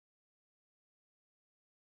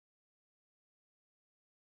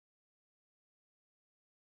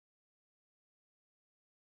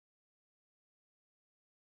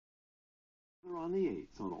On the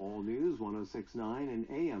 8th on All News 106.9 and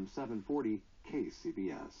AM 740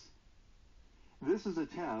 KCBS. This is a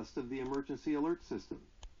test of the emergency alert system.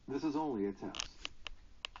 This is only a test.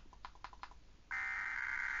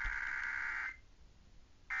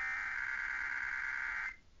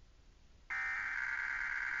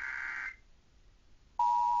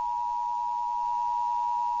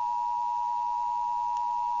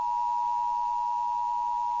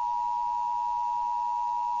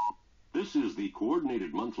 This is the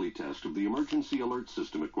coordinated monthly test of the emergency alert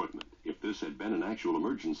system equipment. If this had been an actual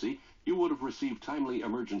emergency, you would have received timely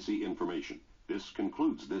emergency information. This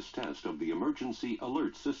concludes this test of the emergency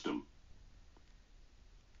alert system.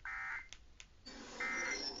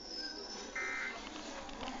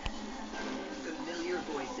 Familiar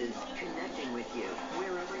voices connecting with you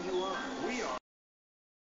wherever you are. We are.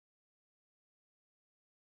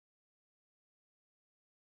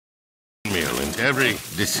 In every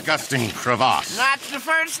disgusting crevasse. That's the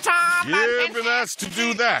first time You've been asked to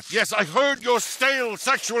do that. Yes, I heard your stale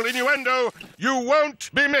sexual innuendo. You won't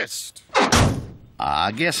be missed.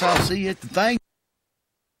 I guess I'll see you at the thing.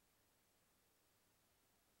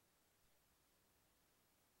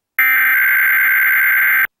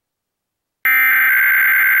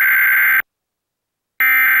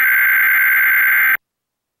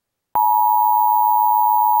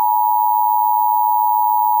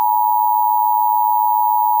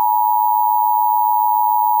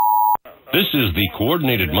 This is the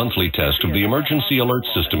coordinated monthly test of the emergency alert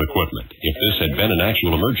system equipment. If this had been an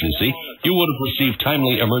actual emergency, you would have received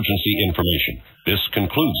timely emergency information. This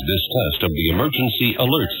concludes this test of the emergency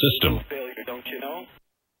alert system. Don't you know?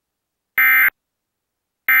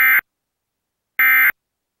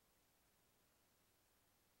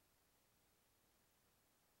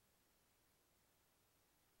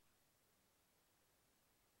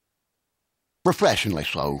 Refreshingly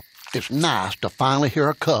so. It's nice to finally hear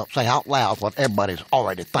a cup say out loud what everybody's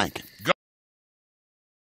already thinking.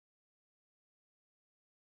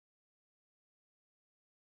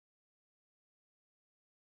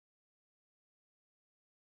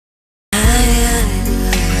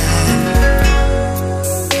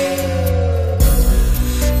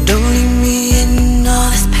 Don't leave me in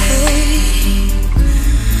all this pain.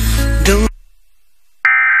 Don't.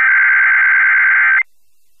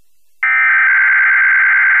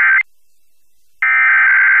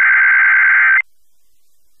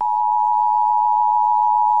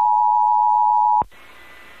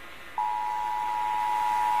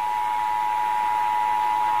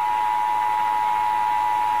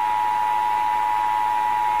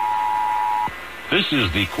 This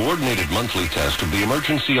is the coordinated monthly test of the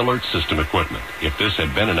emergency alert system equipment. If this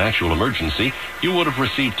had been an actual emergency, you would have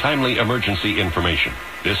received timely emergency information.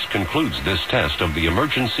 This concludes this test of the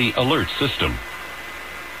emergency alert system.